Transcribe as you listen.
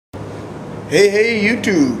Hey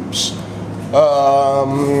YouTubes!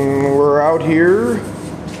 We're out here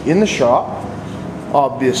in the shop,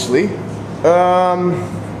 obviously,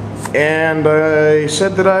 and I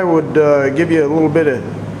said that I would give you a little bit of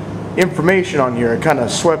information on here. I kind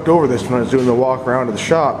of swept over this when I was doing the walk around of the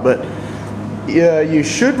shop, but you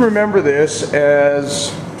should remember this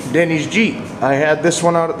as Denny's Jeep. I had this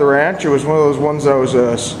one out at the ranch. It was one of those ones I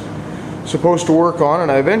was supposed to work on,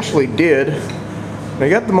 and I eventually did. I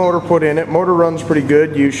got the motor put in it. Motor runs pretty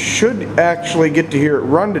good. You should actually get to hear it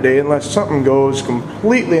run today unless something goes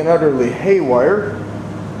completely and utterly haywire.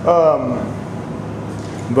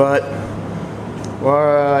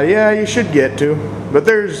 Yeah, you should get to. But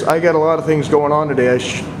I got a lot of things going on today.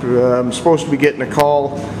 I'm supposed to be getting a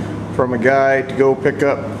call from a guy to go pick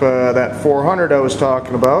up that 400 I was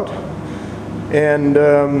talking about. And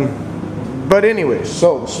but anyway,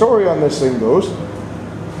 so the story on this thing goes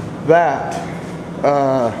that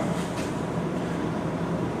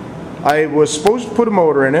I was supposed to put a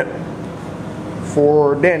motor in it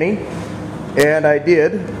for Denny, and I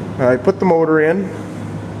did. I put the motor in,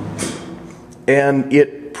 and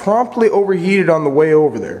it promptly overheated on the way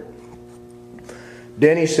over there.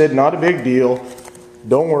 Denny said, not a big deal,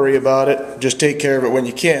 don't worry about it, just take care of it when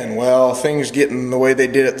you can. Well, things getting the way they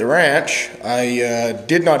did at the ranch, I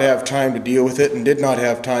did not have time to deal with it, and did not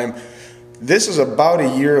have time. This is about a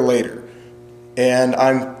year later, and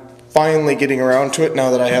I'm finally getting around to it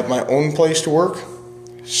now that I have my own place to work.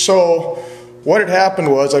 So what had happened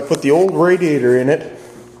was I put the old radiator in it,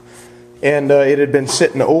 and it had been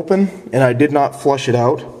sitting open, and I did not flush it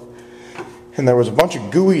out, and there was a bunch of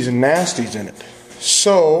gooeys and nasties in it.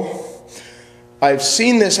 So I've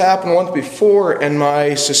seen this happen once before, and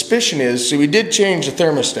my suspicion is, so we did change the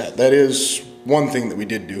thermostat. That is one thing that we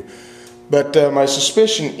did do. But my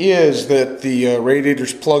suspicion is that the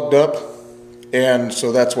radiator's plugged up, and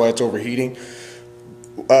so that's why it's overheating.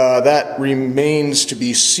 That remains to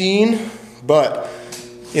be seen, but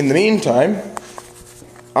in the meantime,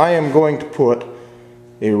 I am going to put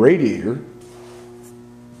a radiator,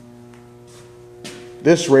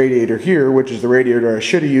 this radiator here, which is the radiator I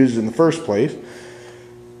should have used in the first place,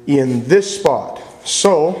 in this spot.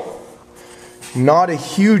 So, not a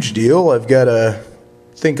huge deal. I've got to,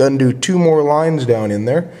 undo 2 more lines down in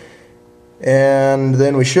there, and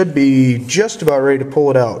then we should be just about ready to pull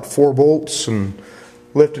it out. 4 bolts and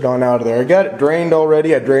lift it on out of there. I got it drained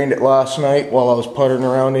already. I drained it last night while I was puttering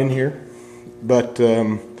around in here. But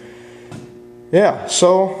yeah,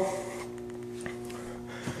 so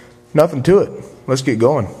nothing to it. Let's get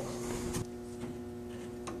going.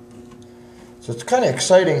 So it's kind of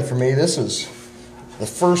exciting for me. This is the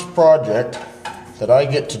first project that I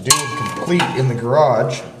get to do and complete in the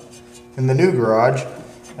garage, in the new garage.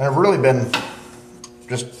 And I've really been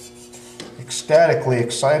just ecstatically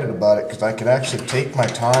excited about it because I can actually take my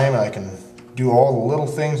time. I can do all the little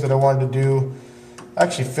things that I wanted to do. I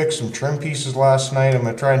actually fixed some trim pieces last night. I'm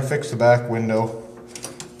going to try and fix the back window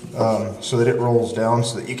so that it rolls down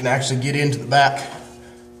so that you can actually get into the back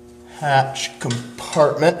hatch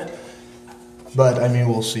compartment. But I mean,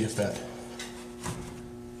 we'll see if that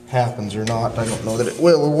happens or not. I don't know that it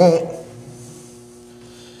will or won't.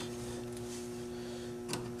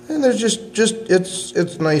 And there's just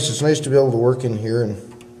it's nice. It's nice to be able to work in here, and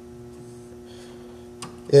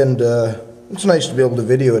it's nice to be able to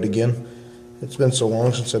video it again. It's been so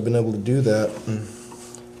long since I've been able to do that. And,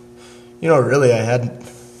 you know, really, I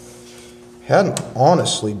hadn't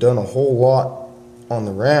honestly done a whole lot on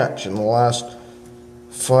the ranch in the last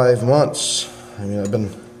 5 months. I mean, I've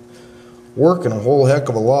been working a whole heck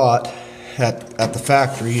of a lot at the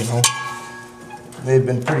factory. You know, they've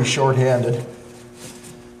been pretty short-handed.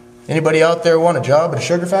 Anybody out there want a job at a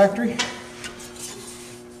sugar factory?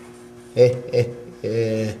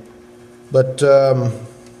 But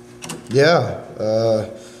yeah,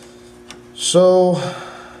 so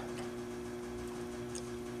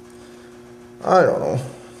I don't know.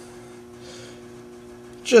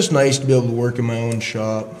 Just nice to be able to work in my own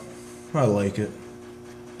shop. I like it.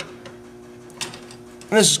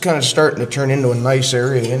 And this is kind of starting to turn into a nice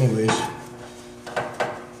area anyways.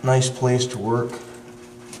 Nice place to work.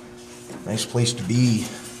 Nice place to be.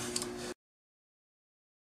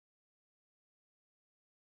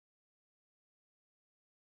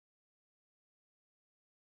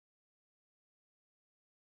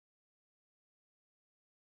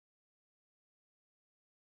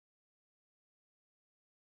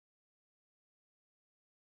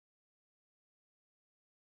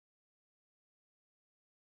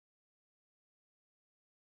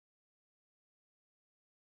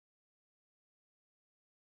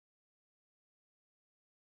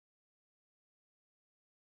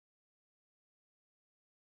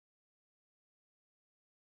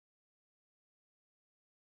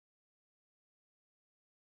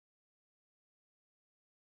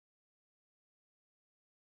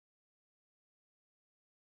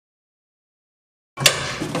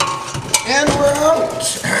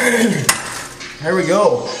 There we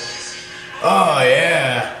go. Oh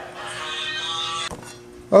yeah.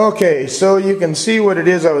 Okay, so you can see what it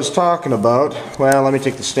is I was talking about. Well, let me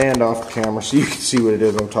take the stand off the camera so you can see what it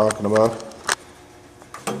is I'm talking about.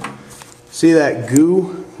 See that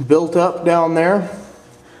goo built up down there?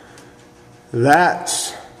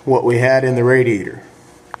 That's what we had in the radiator.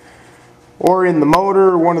 Or in the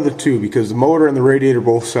motor, one of the two, because the motor and the radiator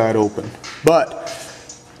both side open. But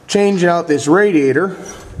changing out this radiator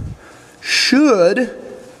should,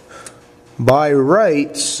 by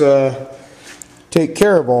rights, take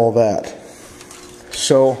care of all that.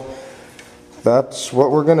 So that's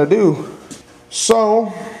what we're gonna do.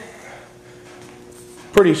 So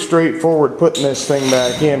pretty straightforward putting this thing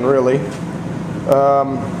back in, really.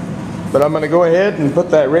 But I'm gonna go ahead and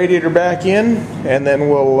put that radiator back in, and then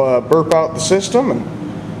we'll burp out the system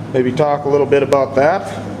and maybe talk a little bit about that,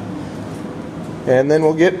 and then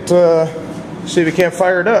we'll get see if we can't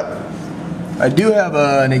fire it up. I do have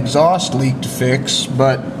an exhaust leak to fix,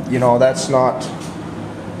 but you know, that's not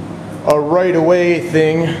a right away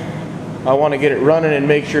thing. I want to get it running and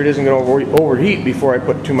make sure it isn't going to overheat before I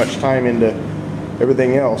put too much time into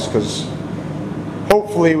everything else, because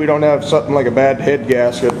hopefully we don't have something like a bad head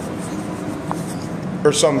gasket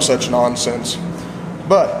or some such nonsense.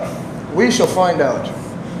 But we shall find out.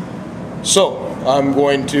 So I'm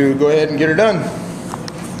going to go ahead and get her done.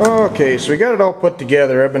 Okay, so we got it all put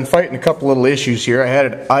together. I've been fighting a couple little issues here. I had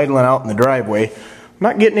it idling out in the driveway. I'm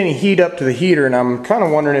not getting any heat up to the heater, and I'm kind of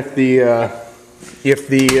wondering if the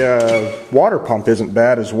water pump isn't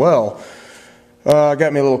bad as well.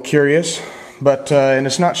 Got me a little curious, but and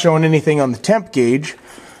it's not showing anything on the temp gauge,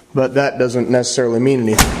 but that doesn't necessarily mean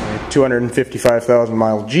anything. 255,000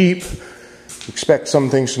 mile Jeep, expect some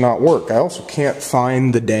things to not work. I also can't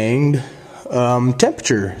find the danged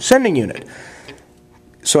temperature sending unit.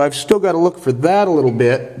 So I've still got to look for that a little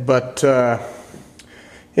bit, but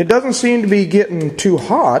it doesn't seem to be getting too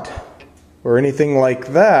hot or anything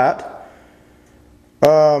like that.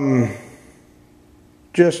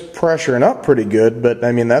 Just pressuring up pretty good, but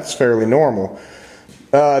I mean, that's fairly normal.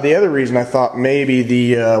 The other reason I thought maybe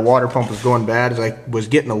the water pump was going bad is I was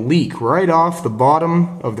getting a leak right off the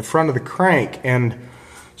bottom of the front of the crank, and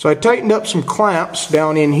so I tightened up some clamps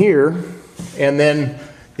down in here, and then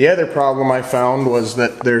the other problem I found was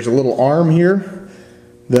that there's a little arm here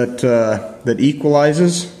that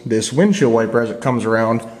equalizes this windshield wiper as it comes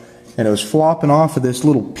around, and it was flopping off of this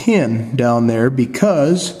little pin down there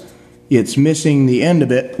because it's missing the end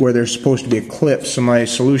of it where there's supposed to be a clip. So my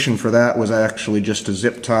solution for that was actually just to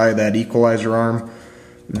zip tie that equalizer arm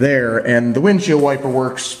there, and the windshield wiper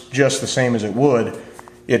works just the same as it would.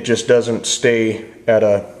 It just doesn't stay at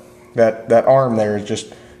that arm there is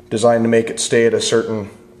just designed to make it stay at a certain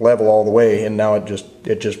level all the way, and now it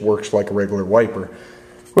just works like a regular wiper,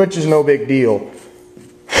 which is no big deal.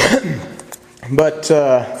 But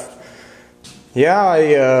yeah,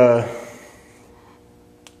 I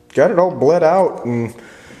got it all bled out, and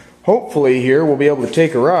hopefully here we'll be able to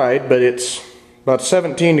take a ride. But it's about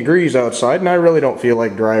 17 degrees outside, and I really don't feel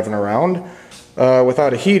like driving around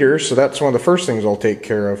without a heater, so that's one of the first things I'll take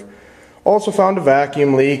care of. Also found a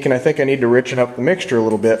vacuum leak, and I think I need to richen up the mixture a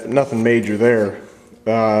little bit, but nothing major there.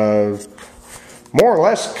 More or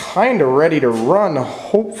less kind of ready to run,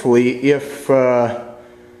 hopefully, if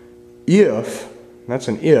that's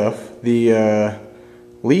an if, the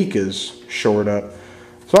leak is shored up.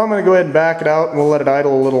 So I'm going to go ahead and back it out, and we'll let it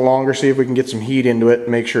idle a little longer, see if we can get some heat into it, and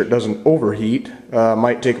make sure it doesn't overheat.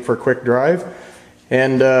 Might take it for a quick drive,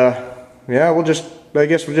 and yeah, I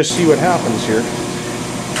guess we'll just see what happens here.